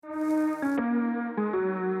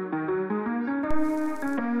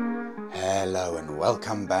Hello and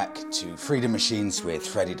welcome back to Freedom Machines with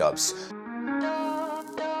Freddie Dobbs.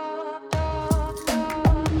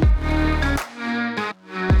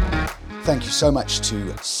 Thank you so much to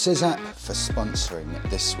SysApp for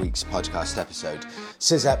sponsoring this week's podcast episode.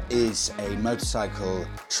 SysApp is a motorcycle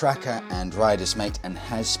tracker and rider's mate and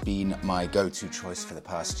has been my go-to choice for the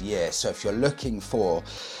past year. So if you're looking for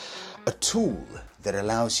a tool that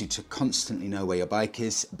allows you to constantly know where your bike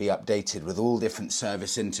is, be updated with all different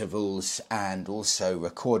service intervals, and also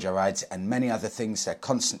record your rides and many other things. They're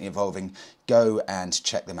constantly evolving. Go and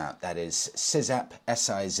check them out. That is SysApp,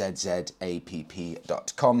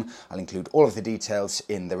 SIZZAPP.com. I'll include all of the details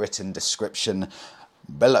in the written description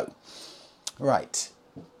below. Right.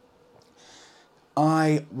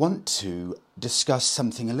 I want to discuss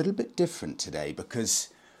something a little bit different today because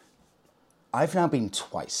I've now been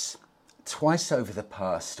twice over the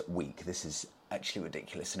past week, this is actually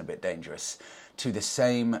ridiculous and a bit dangerous, to the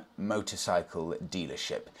same motorcycle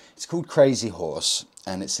dealership. It's called Crazy Horse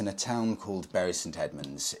and it's in a town called Bury St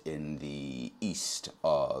Edmunds in the east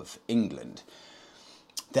of England.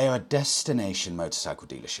 They are a destination motorcycle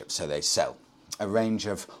dealership, so they sell a range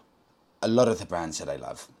of a lot of the brands that I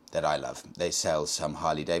love. They sell some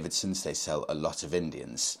Harley Davidsons, they sell a lot of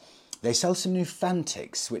Indians. They sell some new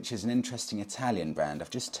Fantics, which is an interesting Italian brand. I've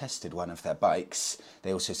just tested one of their bikes.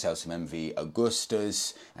 They also sell some MV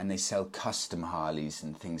Augustas, and they sell custom Harleys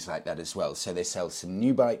and things like that as well. So they sell some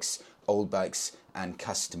new bikes, old bikes, and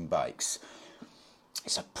custom bikes.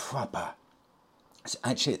 It's a proper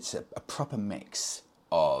mix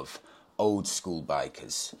of old school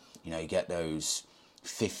bikers. You know, you get those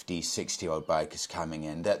 50, 60-year-old bikers coming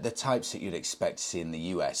in, the types that you'd expect to see in the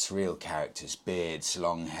US, real characters, beards,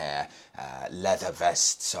 long hair, leather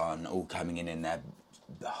vests on, all coming in their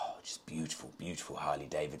just beautiful Harley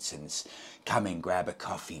Davidsons. Come in, grab a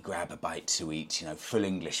coffee, grab a bite to eat, full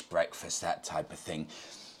English breakfast, that type of thing.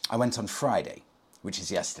 I went on Friday, which is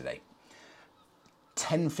yesterday,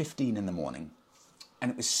 10:15 in the morning, and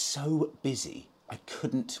it was so busy.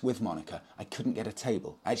 With Monica, I couldn't get a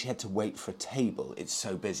table. I actually had to wait for a table. It's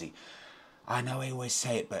so busy. I know I always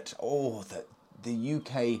say it, but the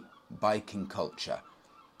UK biking culture,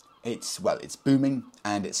 it's booming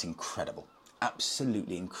and it's incredible.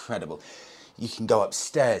 Absolutely incredible. You can go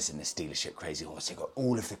upstairs in this dealership, Crazy Horse. They've got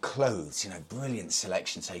all of the clothes, brilliant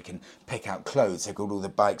selection, so you can pick out clothes. They've got all the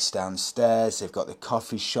bikes downstairs. They've got the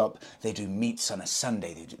coffee shop. They do meets on a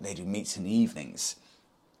Sunday. They do meets in the evenings.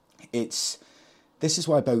 This is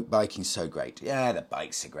why biking's so great. Yeah, the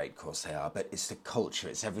bikes are great, of course they are, but it's the culture,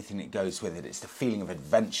 it's everything that goes with it. It's the feeling of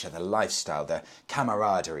adventure, the lifestyle, the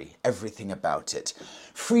camaraderie, everything about it.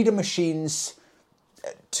 Freedom Machines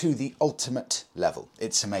to the ultimate level.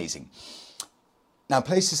 It's amazing. Now,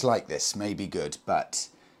 places like this may be good, but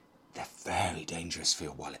they're very dangerous for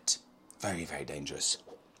your wallet. Very, very dangerous.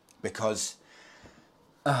 Because,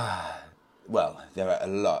 there are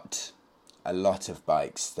a lot of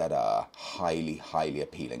bikes that are highly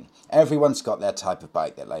appealing. Everyone's got their type of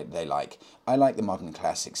bike that they like. I like the modern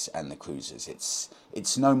classics and the cruisers.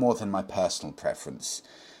 It's no more than my personal preference.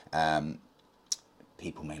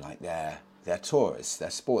 People may like their tourers, their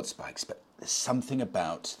sports bikes, but there's something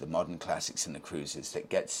about the modern classics and the cruisers that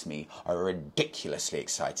gets me ridiculously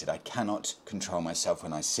excited. I cannot control myself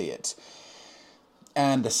when I see it.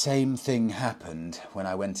 And the same thing happened when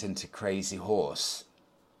I went into Crazy Horse.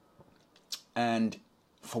 And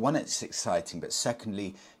for one, it's exciting, but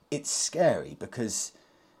secondly, it's scary because,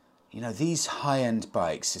 these high-end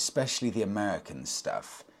bikes, especially the American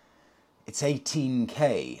stuff, it's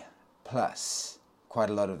 18K plus quite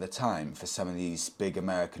a lot of the time for some of these big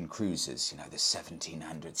American cruisers, the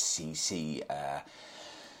 1700cc,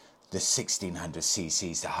 the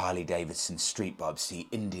 1600cc's, the Harley Davidson Street Bobs, the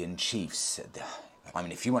Indian Chiefs.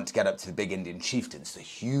 If you want to get up to the big Indian Chieftains, the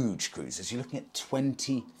huge cruisers, you're looking at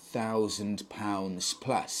 £20,000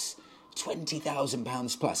 plus.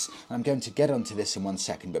 £20,000 plus. And I'm going to get onto this in 1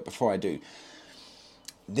 second, but before I do,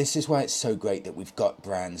 this is why it's so great that we've got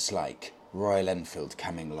brands like Royal Enfield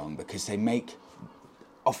coming along, because they make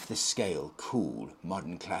off-the-scale, cool,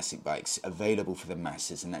 modern classic bikes available for the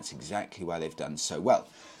masses, and that's exactly why they've done so well.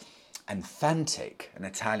 And Fantic, an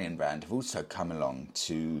Italian brand, have also come along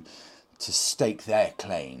to stake their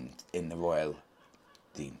claim in the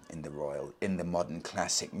modern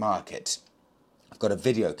classic market. I've got a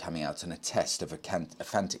video coming out on a test of a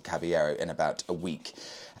Fantic Caballero in about a week.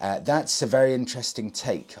 That's a very interesting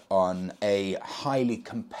take on a highly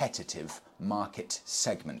competitive market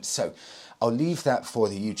segment. So I'll leave that for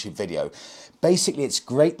the YouTube video. Basically, it's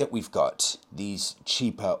great that we've got these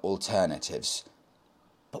cheaper alternatives.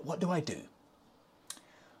 But what do I do?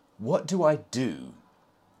 What do I do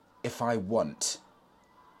if I want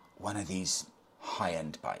one of these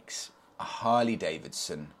high-end bikes, a Harley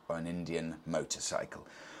Davidson or an Indian motorcycle?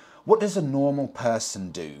 What does a normal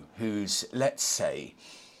person do who's, let's say,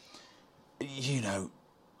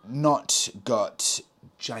 not got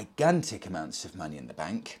gigantic amounts of money in the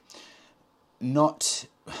bank, not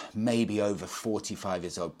maybe over 45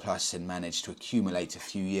 years old plus and managed to accumulate a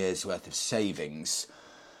few years worth of savings,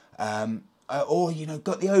 or,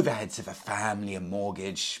 got the overheads of a family, a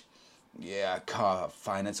mortgage, car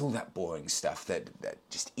finance, all that boring stuff that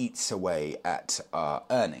just eats away at our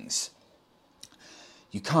earnings.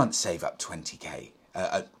 You can't save up 20k.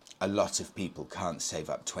 A lot of people can't save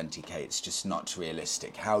up 20k. It's just not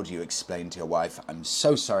realistic. How do you explain to your wife, I'm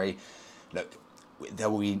so sorry, look,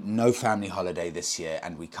 there will be no family holiday this year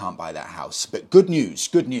and we can't buy that house. But good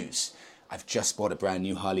news, I've just bought a brand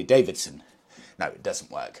new Harley Davidson. No, it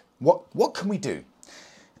doesn't work. What can we do?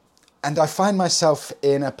 And I find myself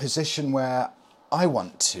in a position where I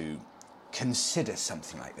want to consider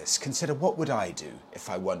something like this. Consider, what would I do if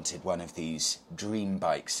I wanted one of these dream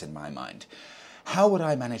bikes in my mind? How would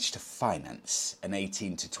I manage to finance an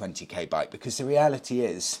 18 to 20k bike? Because the reality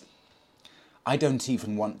is, I don't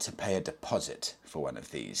even want to pay a deposit for one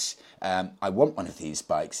of these. I want one of these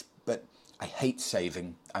bikes, but I hate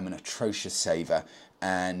saving. I'm an atrocious saver,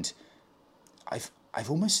 and I've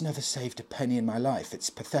almost never saved a penny in my life. It's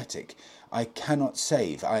pathetic. I cannot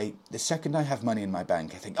save. The second I have money in my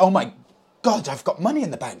bank, I think, oh my God, I've got money in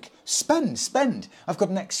the bank. Spend. I've got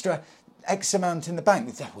an extra X amount in the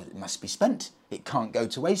bank. Well, it must be spent. It can't go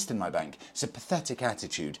to waste in my bank. It's a pathetic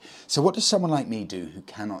attitude. So what does someone like me do who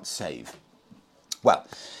cannot save? Well,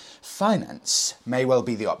 finance may well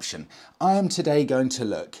be the option. I am today going to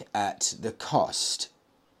look at the cost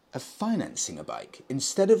of financing a bike.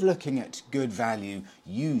 Instead of looking at good value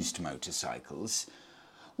used motorcycles,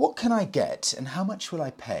 what can I get and how much will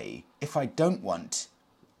I pay if I don't want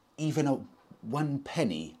even a 1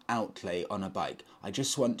 penny outlay on a bike? I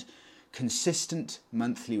just want consistent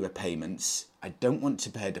monthly repayments. I don't want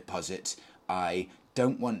to pay a deposit. I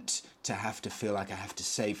don't want to have to feel like I have to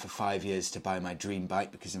save for 5 years to buy my dream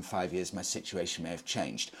bike, because in 5 years my situation may have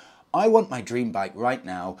changed. I want my dream bike right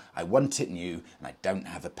now. I want it new and I don't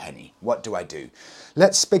have a penny. What do I do?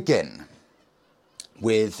 Let's begin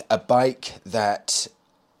with a bike that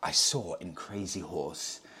I saw in Crazy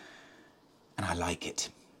Horse and I like it.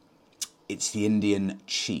 It's the Indian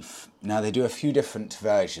Chief. Now, they do a few different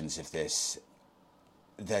versions of this.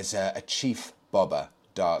 There's a Chief Bobber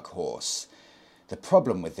Dark Horse. The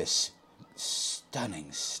problem with this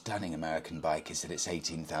stunning American bike is that it's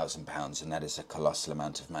 £18,000, and that is a colossal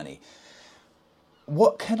amount of money.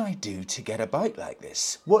 What can I do to get a bike like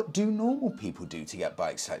this? What do normal people do to get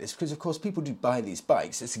bikes like this? Because, of course, people do buy these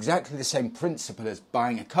bikes. It's exactly the same principle as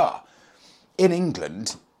buying a car. In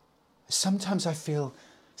England, sometimes I feel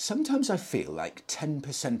like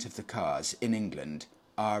 10% of the cars in England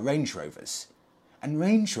are Range Rovers. And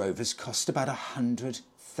Range Rovers cost about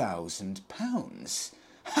 £100,000.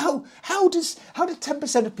 How do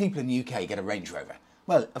 10% of people in the UK get a Range Rover?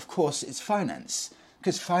 Well, of course, it's finance.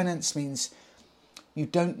 Because finance means you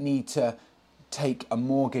don't need to take a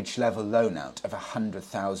mortgage level loan out of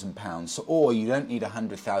 £100,000, or you don't need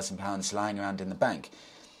 £100,000 lying around in the bank.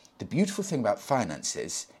 The beautiful thing about finance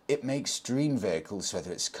is it makes dream vehicles,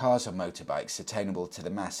 whether it's cars or motorbikes, attainable to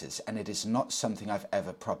the masses, and it is not something I've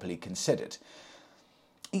ever properly considered.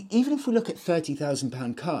 Even if we look at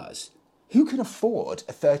 £30,000 cars, who can afford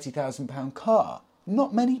a £30,000 car?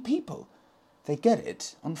 Not many people. They get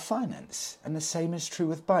it on finance, and the same is true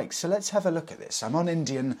with bikes. So let's have a look at this. I'm on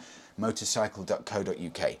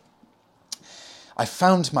indianmotorcycle.co.uk. I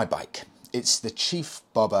found my bike. It's the Chief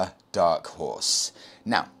Bobber Dark Horse.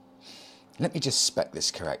 Now, let me just spec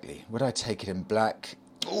this correctly. Would I take it in black?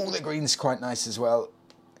 Oh, the green's quite nice as well.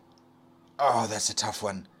 Oh, that's a tough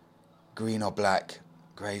one. Green or black?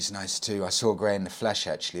 Grey's nice too. I saw grey in the flesh,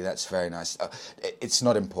 actually. That's very nice. It's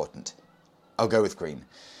not important. I'll go with green.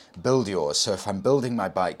 Build yours. So if I'm building my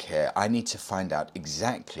bike here, I need to find out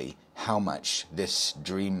exactly how much this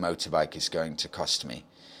dream motorbike is going to cost me.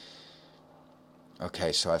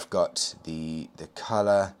 Okay, so I've got the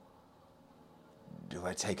colour. Do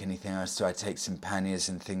I take anything else? Do I take some panniers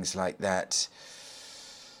and things like that?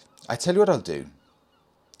 I tell you what I'll do.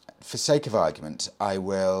 For sake of argument,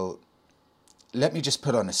 let me just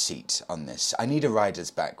put on a seat on this. I need a rider's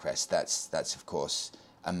backrest. That's of course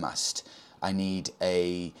a must. I need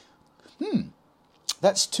that's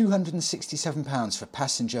 £267 for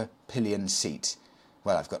passenger pillion seat.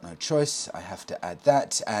 Well, I've got no choice. I have to add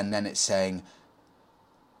that, and then it's saying,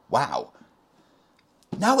 wow.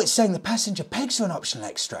 Now it's saying the passenger pegs are an optional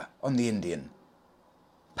extra on the Indian.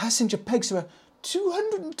 Passenger pegs are a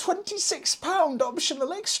 £226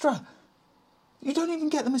 optional extra. You don't even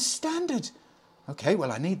get them as standard. Okay,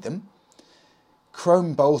 well, I need them.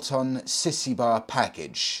 Chrome bolt-on sissy bar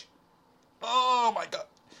package. Oh, my God.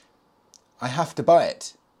 I have to buy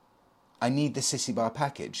it. I need the sissy bar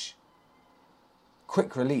package.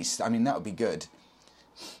 Quick release, I mean, that would be good.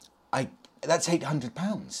 That's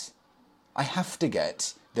 £800. I have to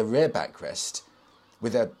get the rear backrest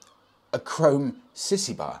with a chrome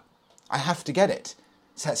sissy bar. I have to get it.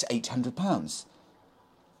 So that's £800.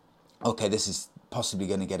 Okay, this is possibly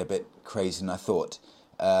going to get a bit crazy than I thought.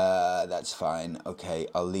 That's fine. Okay,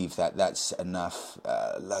 I'll leave that. That's enough.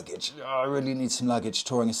 Luggage. Oh, I really need some luggage.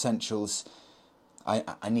 Touring essentials. I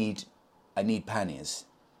need panniers.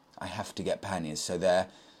 I have to get panniers. So there.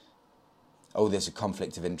 Oh, there's a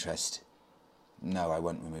conflict of interest. No, I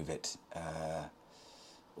won't remove it.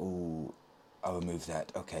 I'll remove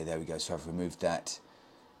that. Okay, there we go. So I've removed that.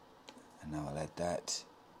 And now I'll add that.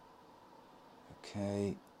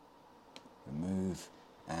 Okay. Remove.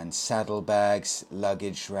 And saddlebags,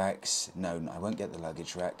 luggage racks. No, I won't get the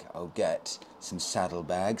luggage rack. I'll get some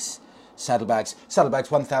saddlebags. Saddlebags,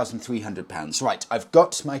 £1,300. Right, I've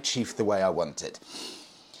got my Chief the way I want it.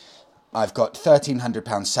 I've got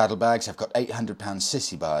 £1,300 saddlebags. I've got £800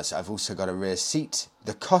 sissy bars. I've also got a rear seat.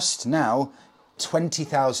 The cost now,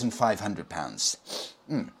 £20,500.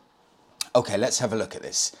 Okay, let's have a look at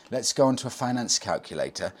this. Let's go onto a finance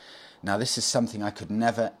calculator. Now, this is something I could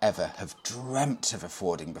never, ever have dreamt of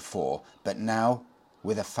affording before, but now,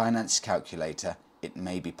 with a finance calculator, it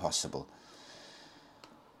may be possible.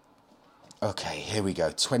 Okay, here we go,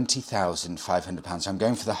 £20,500. I'm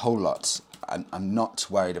going for the whole lot. I'm not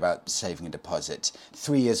worried about saving a deposit.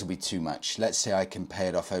 3 years will be too much. Let's say I can pay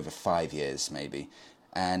it off over 5 years, maybe.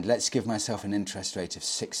 And let's give myself an interest rate of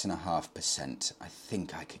 6.5%. I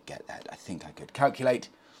think I could get that. I think I could. Calculate.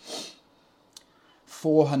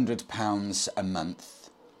 £400 a month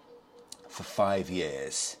for 5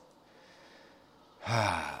 years.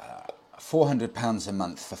 £400 a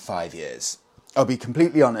month for 5 years. I'll be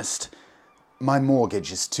completely honest, my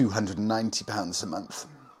mortgage is £290 a month.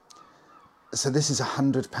 So this is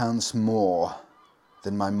 £100 more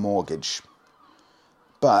than my mortgage.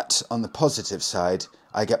 But on the positive side,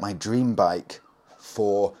 I get my dream bike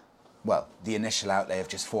for, well, the initial outlay of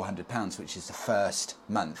just £400, which is the first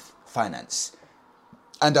month finance.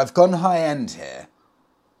 And I've gone high-end here.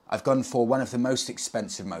 I've gone for one of the most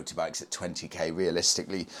expensive motorbikes at 20k,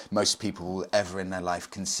 realistically, most people will ever in their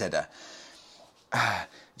life consider.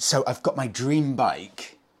 So I've got my dream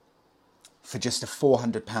bike for just a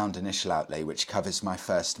 £400 initial outlay, which covers my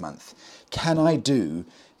first month. Can I do,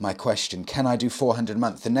 my question, can I do 400 a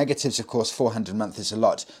month? The negatives, of course, 400 a month is a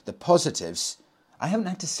lot. The positives, I haven't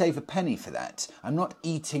had to save a penny for that. I'm not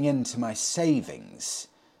eating into my savings.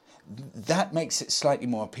 That makes it slightly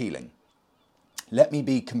more appealing. Let me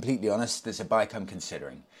be completely honest, there's a bike I'm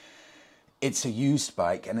considering. It's a used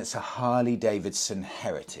bike and it's a Harley Davidson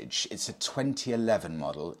Heritage. It's a 2011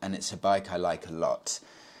 model and it's a bike I like a lot.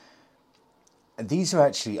 These are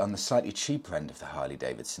actually on the slightly cheaper end of the Harley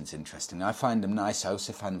Davidsons, interesting. I find them nice, I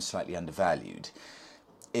also find them slightly undervalued.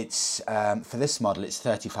 It's, for this model, it's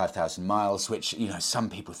 35,000 miles, which, you know, some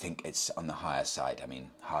people think it's on the higher side. I mean,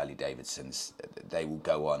 Harley Davidsons, they will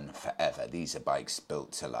go on forever. These are bikes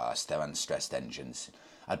built to last. They're unstressed engines.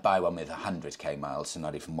 I'd buy one with 100k miles and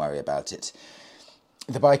not even worry about it.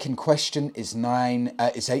 The bike in question is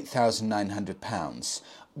 £8,900.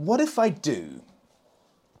 What if I do...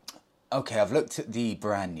 Okay, I've looked at the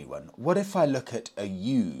brand new one. What if I look at a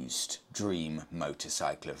used dream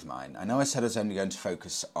motorcycle of mine? I know I said I was only going to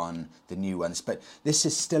focus on the new ones, but this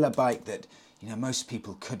is still a bike that, you know, most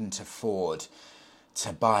people couldn't afford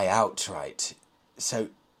to buy outright. So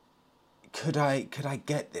could I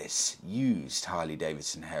get this used Harley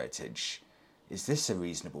Davidson Heritage? Is this a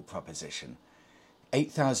reasonable proposition?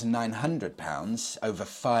 £8,900 over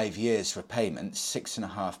 5 years repayment,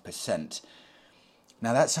 6.5%.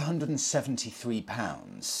 Now that's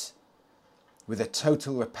 £173 with a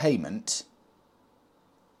total repayment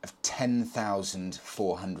of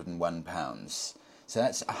 £10,401. So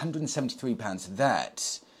that's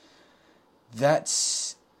 £173.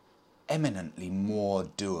 That's eminently more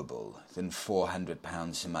doable than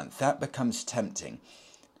 £400 a month. That becomes tempting.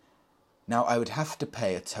 Now I would have to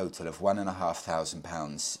pay a total of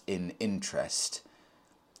 £1,500 in interest.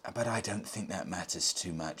 But I don't think that matters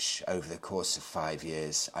too much over the course of 5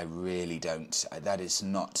 years. I really don't. That is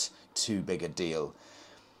not too big a deal.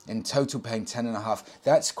 In total paying 10.5,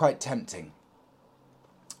 that's quite tempting.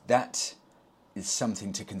 That is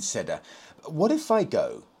something to consider. What if I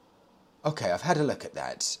go, okay, I've had a look at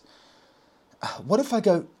that. what if I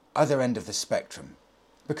go other end of the spectrum?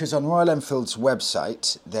 Because on Royal Enfield's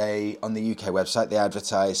website, on the UK website, they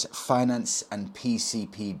advertise finance and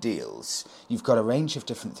PCP deals. You've got a range of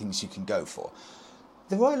different things you can go for.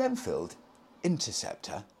 The Royal Enfield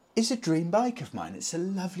Interceptor is a dream bike of mine. It's a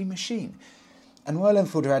lovely machine. And Royal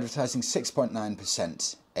Enfield are advertising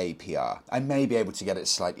 6.9% APR. I may be able to get it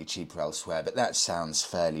slightly cheaper elsewhere, but that sounds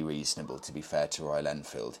fairly reasonable, to be fair to Royal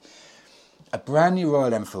Enfield. A brand new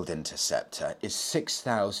Royal Enfield Interceptor is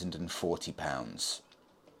 £6,040.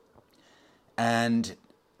 And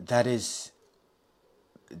that is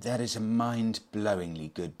a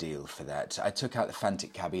mind-blowingly good deal for that. I took out the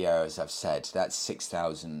Fantic Caballero, as I've said. That's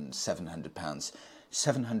 £6,700.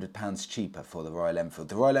 £700 cheaper for the Royal Enfield.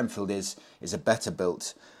 The Royal Enfield is a better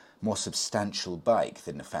built, more substantial bike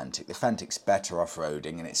than the Fantic. The Fantic's better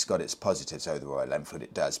off-roading, and it's got its positives over the Royal Enfield,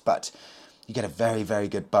 it does. But you get a very, very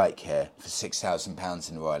good bike here for £6,000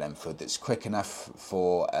 in the Royal Enfield that's quick enough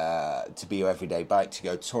to be your everyday bike to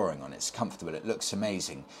go touring on. It's comfortable, it looks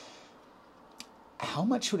amazing. How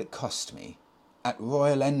much would it cost me at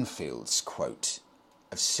Royal Enfield's quote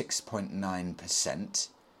of 6.9%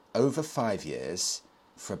 over 5 years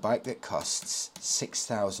for a bike that costs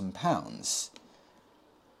 £6,000?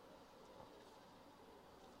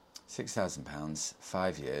 £6,000,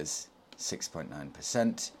 5 years,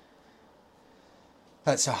 6.9%.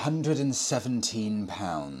 That's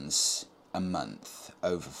 £117 a month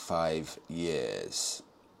over 5 years.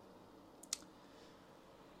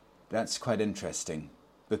 That's quite interesting,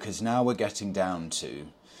 because now we're getting down to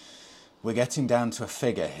a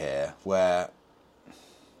figure here where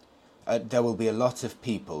there will be a lot of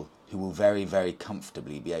people who will very, very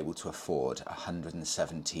comfortably be able to afford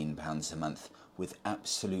 £117 a month with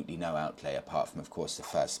absolutely no outlay, apart from, of course, the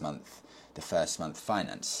first month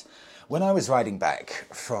finance. When I was riding back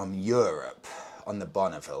from Europe on the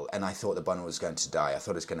Bonneville, and I thought the Bonneville was going to die, I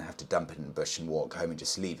thought I was going to have to dump it in the bush and walk home and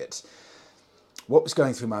just leave it. What was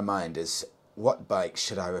going through my mind is, what bike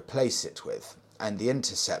should I replace it with? And the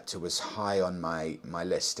Interceptor was high on my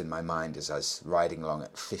list in my mind as I was riding along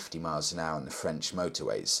at 50 miles an hour on the French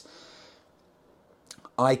motorways.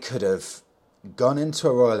 I could have gone into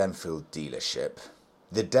a Royal Enfield dealership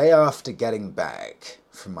the day after getting back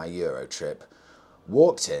from my Euro trip,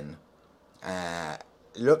 walked in,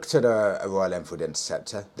 looked at a Royal Enfield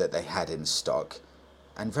Interceptor that they had in stock,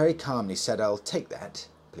 and very calmly said, "I'll take that,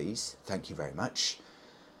 please, thank you very much,"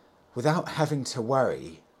 without having to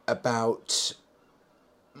worry about,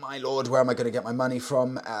 my lord, where am I going to get my money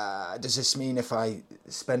from? Does this mean if I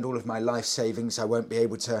spend all of my life savings, I won't be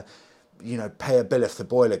able to, pay a bill if the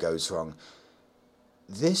boiler goes wrong?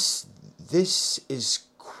 This is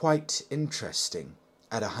quite interesting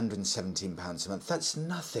at £117 a month. That's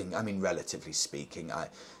nothing. I mean, relatively speaking,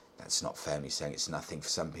 that's not fair me saying it's nothing. For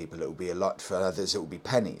some people it will be a lot, for others it will be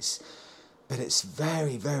pennies. But it's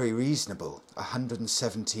very, very reasonable,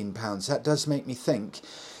 £117. That does make me think.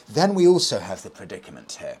 Then we also have the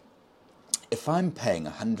predicament here. If I'm paying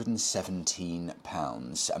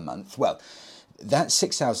 £117 a month, well, that's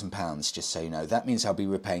 £6,000, just so you know. That means I'll be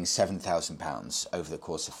repaying £7,000 over the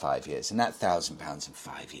course of 5 years. And that £1,000 in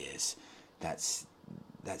 5 years, that's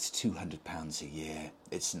 £200 a year.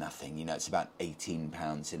 It's nothing. It's about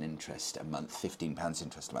 £18 in interest a month, £15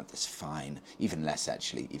 interest a month. It's fine. Even less,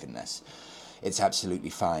 actually, even less. It's absolutely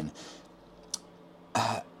fine.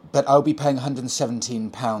 But I'll be paying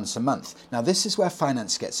 £117 a month. Now, this is where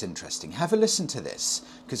finance gets interesting. Have a listen to this,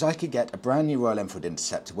 because I could get a brand new Royal Enfield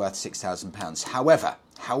Interceptor worth £6,000.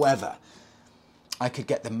 However, I could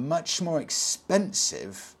get the much more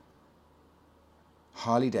expensive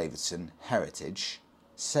Harley-Davidson Heritage,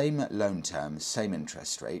 same loan term, same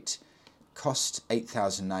interest rate, cost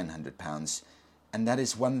 £8,900, and that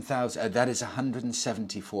is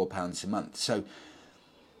 £174 a month. So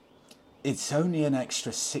it's only an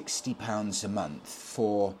extra £60 a month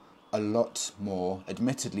for a lot more,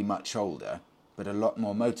 admittedly much older, but a lot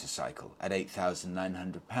more motorcycle at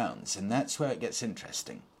 £8,900. And that's where it gets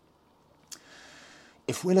interesting.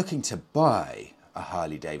 If we're looking to buy a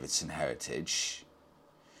Harley-Davidson Heritage,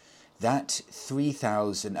 that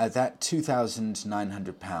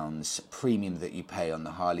 £2,900 premium that you pay on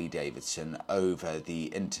the Harley-Davidson over the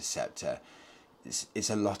Interceptor is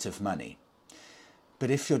a lot of money. But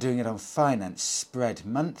if you're doing it on finance spread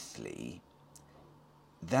monthly,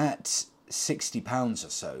 that £60 or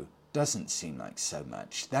so doesn't seem like so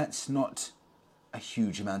much. That's not a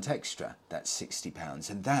huge amount extra, that's £60.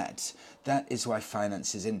 And that is why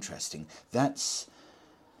finance is interesting. That's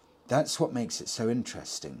what makes it so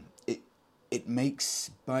interesting. it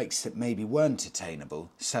makes bikes that maybe weren't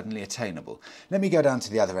attainable suddenly attainable. Let me go down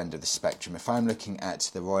to the other end of the spectrum. If I'm looking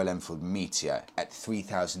at the Royal Enfield Meteor at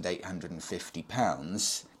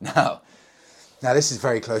 £3,850, now this is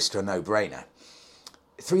very close to a no-brainer.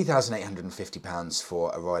 £3,850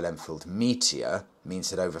 for a Royal Enfield Meteor means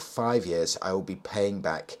that over 5 years I will be paying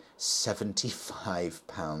back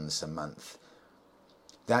 £75 a month.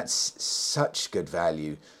 That's such good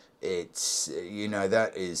value. It's,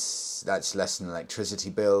 that's less than an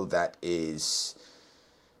electricity bill. That is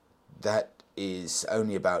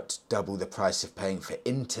only about double the price of paying for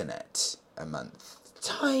internet a month.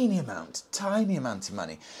 Tiny amount of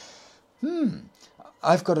money.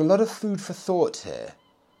 I've got a lot of food for thought here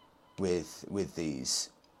with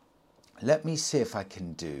these. Let me see if I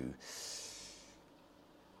can do.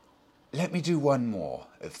 Let me do one more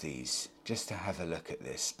of these just to have a look at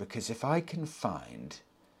this, because if I can find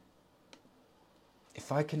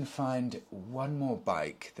one more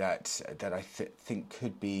bike that I think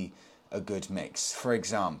could be a good mix. For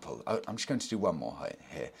example, I'm just going to do one more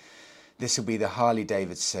here. This will be the Harley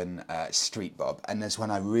Davidson Street Bob, and there's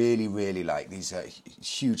one I really, really like. These are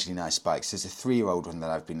hugely nice bikes. There's a 3-year-old one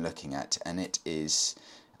that I've been looking at, and it is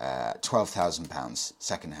 £12,000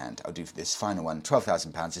 second hand. I'll do this final one.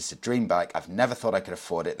 £12,000. It's a dream bike. I've never thought I could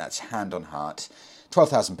afford it. That's hand on heart.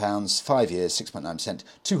 £12,000, 5 years, 6.9%,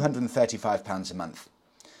 £235 a month.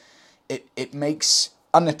 It makes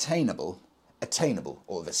unattainable attainable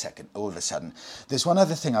all of a sudden. There's one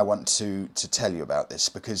other thing I want to tell you about this,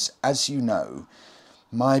 because as you know,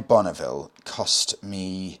 my Bonneville cost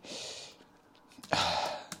me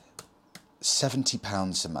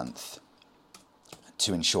 £70 a month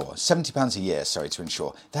to insure. £70 a year, to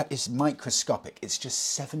insure. That is microscopic. It's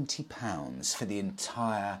just £70 for the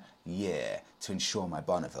entire year to insure my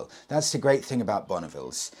Bonneville. That's the great thing about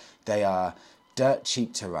Bonnevilles. They are dirt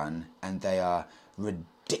cheap to run, and they are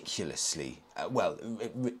ridiculously,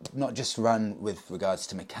 not just run with regards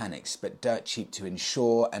to mechanics, but dirt cheap to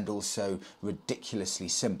insure, and also ridiculously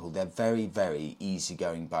simple. They're very, very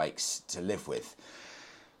easygoing bikes to live with.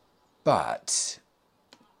 But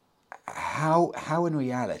how in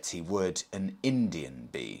reality would an Indian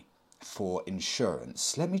be for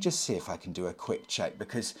insurance? Let me just see if I can do a quick check,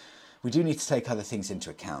 because we do need to take other things into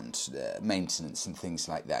account, maintenance and things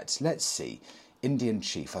like that. Let's see. Indian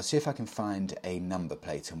Chief. I'll see if I can find a number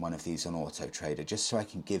plate on one of these on Auto Trader, just so I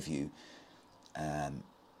can give you a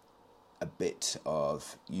bit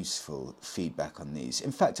of useful feedback on these.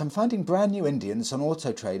 In fact, I'm finding brand new Indians on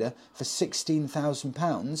Auto Trader for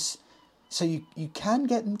 £16,000, so you can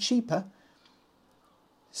get them cheaper.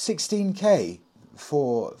 16k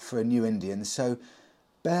for a new Indian, so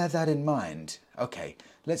bear that in mind. Okay,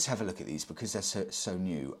 let's have a look at these, because they're so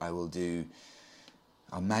new.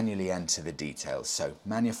 I'll manually enter the details. So,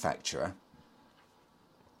 manufacturer.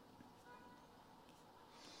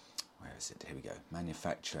 Where is it? Here we go.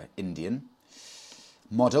 Manufacturer, Indian.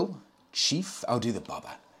 Model, Chief. I'll do the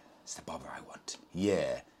bobber. It's the bobber I want.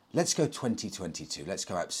 Yeah. Let's go 2022. Let's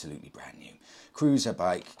go absolutely brand new. Cruiser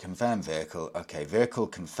bike, confirmed vehicle. Okay, vehicle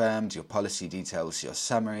confirmed. Your policy details, your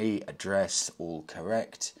summary, address, all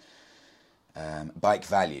correct. Bike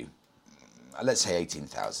value. Let's say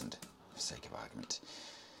 18,000 for sake of argument.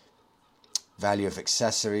 Value of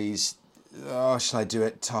accessories. Oh, shall I do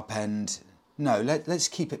it top end? No, let's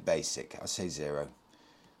keep it basic. I'll say 0.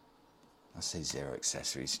 I'll say 0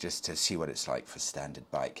 accessories, just to see what it's like for a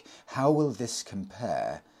standard bike. How will this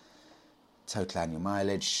compare? Total annual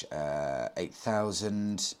mileage,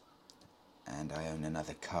 8,000. And I own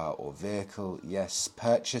another car or vehicle. Yes.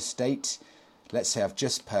 Purchase date. Let's say I've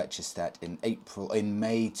just purchased that in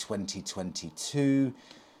May 2022.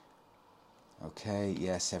 Okay,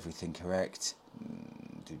 yes, everything correct.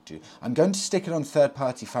 I'm going to stick it on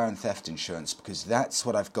third-party fire and theft insurance, because that's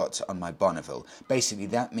what I've got on my Bonneville. Basically,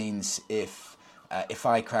 that means if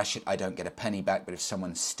I crash it, I don't get a penny back, but if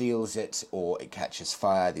someone steals it or it catches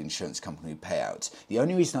fire, the insurance company will pay out. The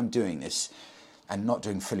only reason I'm doing this and not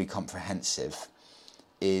doing fully comprehensive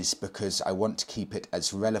is because I want to keep it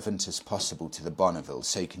as relevant as possible to the Bonneville,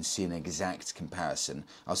 so you can see an exact comparison.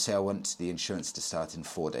 I'll say I want the insurance to start in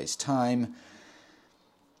 4 days' time.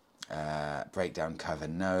 Breakdown cover,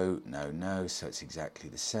 no, so it's exactly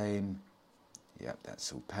the same. Yep,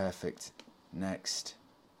 that's all perfect. Next.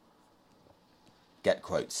 Get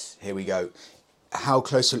quotes. Here we go. How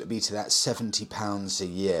close will it be to that £70 a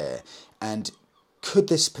year? And could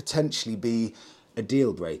this potentially be a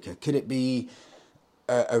deal breaker? Could it be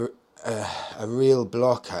a real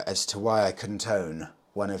blocker as to why I couldn't own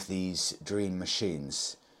one of these dream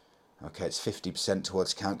machines? Okay, it's 50%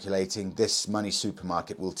 towards calculating. This money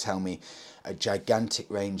supermarket will tell me a gigantic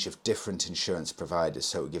range of different insurance providers,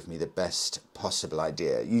 so it will give me the best possible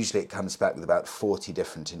idea. Usually it comes back with about 40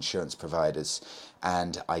 different insurance providers,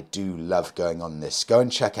 and I do love going on this. Go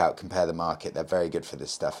and check out Compare the Market. They're very good for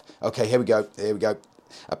this stuff. Okay, here we go.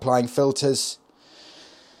 Applying filters.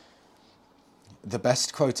 The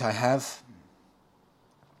best quote I have,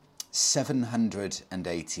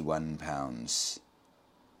 £781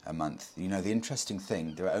 a month. You know, the interesting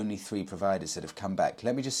thing, there are only 3 providers that have come back.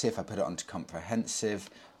 Let me just see if I put it onto comprehensive,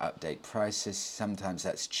 update prices. Sometimes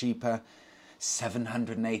that's cheaper.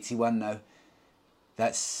 781, no.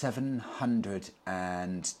 That's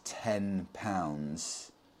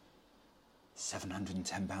 £710.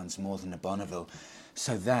 £710 more than a Bonneville.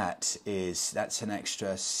 So that's an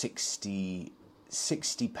extra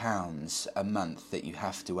 £60 a month that you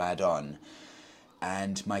have to add on.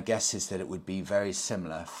 And my guess is that it would be very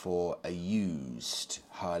similar for a used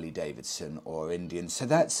Harley Davidson or Indian. So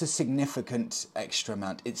that's a significant extra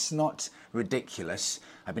amount. It's not ridiculous.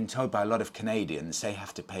 I've been told by a lot of Canadians they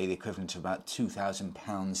have to pay the equivalent of about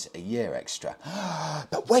 £2,000 a year extra.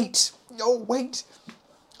 But wait! Oh, wait!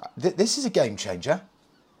 This is a game changer.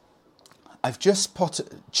 I've just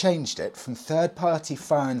changed it from third-party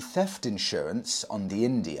fire and theft insurance on the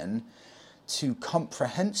Indian to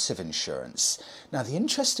comprehensive insurance. Now, the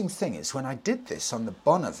interesting thing is when I did this on the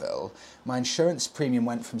Bonneville, my insurance premium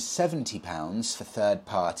went from £70 for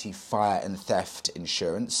third-party fire and theft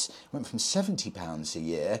insurance, went from £70 a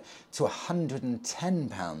year to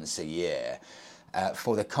 £110 a year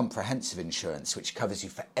for the comprehensive insurance, which covers you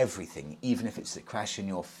for everything, even if it's a crash in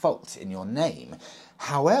your fault, in your name.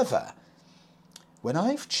 However, when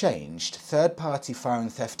I've changed third-party fire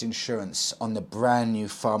and theft insurance on the brand new,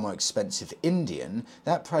 far more expensive Indian,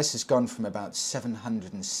 that price has gone from about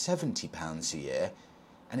 £770 a year,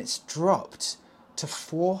 and it's dropped to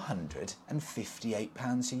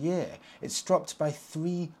 £458 a year. It's dropped by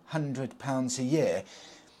 £300 a year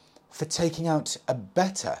for taking out a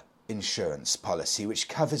better insurance policy, which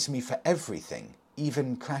covers me for everything,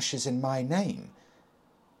 even crashes in my name.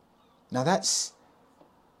 Now that's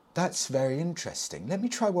very interesting. Let me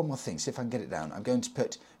try one more thing, see if I can get it down. I'm going to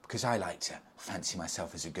put, because I like to fancy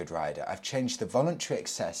myself as a good rider, I've changed the voluntary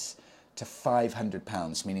excess to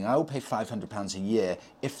 £500, meaning I will pay £500 a year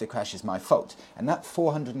if the crash is my fault. And that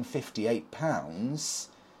 £458,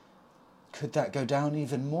 could that go down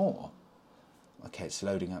even more? Okay, it's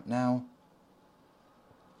loading up now.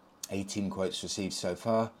 18 quotes received so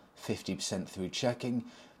far, 50% through checking.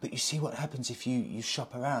 But you see what happens if you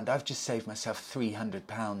shop around. I've just saved myself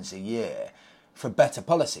 £300 a year for a better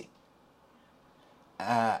policy.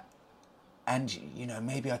 And, you know,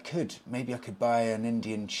 maybe I could buy an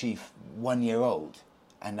Indian Chief 1 year old,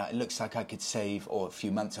 and it looks like I could save, or a few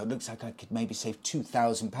months old, it looks like I could maybe save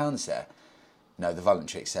 £2,000 there. No, the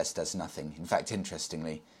voluntary excess does nothing. In fact,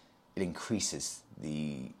 interestingly, it increases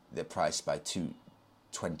the price by £20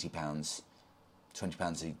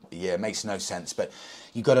 a year. It makes no sense, but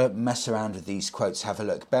you've got to mess around with these quotes, have a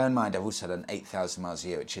look. Bear in mind, I've also done 8,000 miles a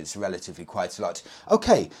year, which is relatively quite a lot.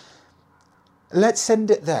 Okay, let's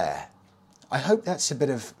end it there. I hope that's a bit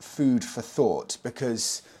of food for thought,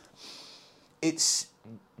 because it's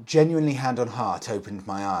genuinely, hand on heart, opened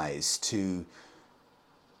my eyes to,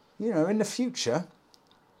 you know, in the future,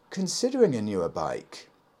 considering a new bike,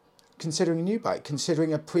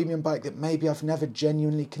 considering a premium bike that maybe I've never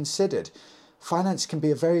genuinely considered. Finance can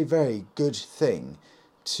be a very, very good thing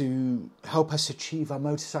to help us achieve our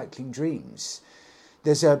motorcycling dreams.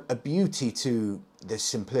 There's a beauty to the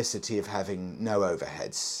simplicity of having no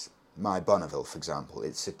overheads. My Bonneville, for example,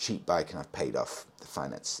 it's a cheap bike and I've paid off the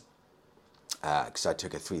finance because I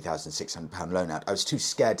took a £3,600 loan out. I was too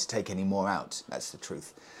scared to take any more out, that's the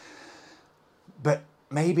truth. But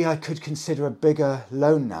maybe I could consider a bigger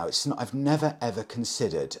loan now. I've never ever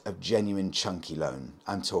considered a genuine chunky loan.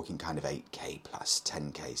 I'm talking kind of 8k plus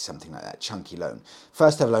 10k, something like that, chunky loan.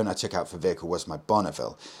 First ever loan I took out for a vehicle was my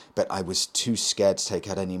Bonneville, but I was too scared to take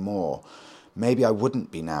out any more. Maybe I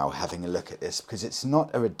wouldn't be now having a look at this, because it's not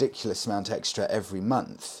a ridiculous amount extra every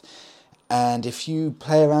month. And if you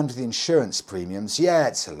play around with the insurance premiums, yeah,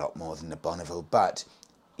 it's a lot more than the Bonneville, but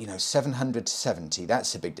you know, 700 to 70,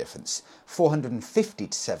 that's a big difference. 450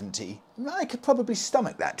 to 70, I could probably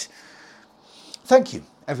stomach that. Thank you,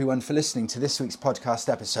 everyone, for listening to this week's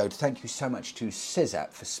podcast episode. Thank you so much to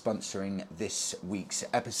SysApp for sponsoring this week's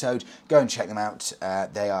episode. Go and check them out.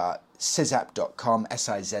 They are sysapp.com,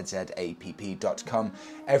 SIZZAPP.com.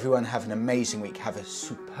 Everyone have an amazing week. Have a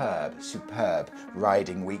superb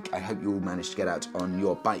riding week. I hope you all manage to get out on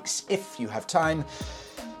your bikes if you have time.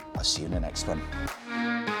 I'll see you in the next one.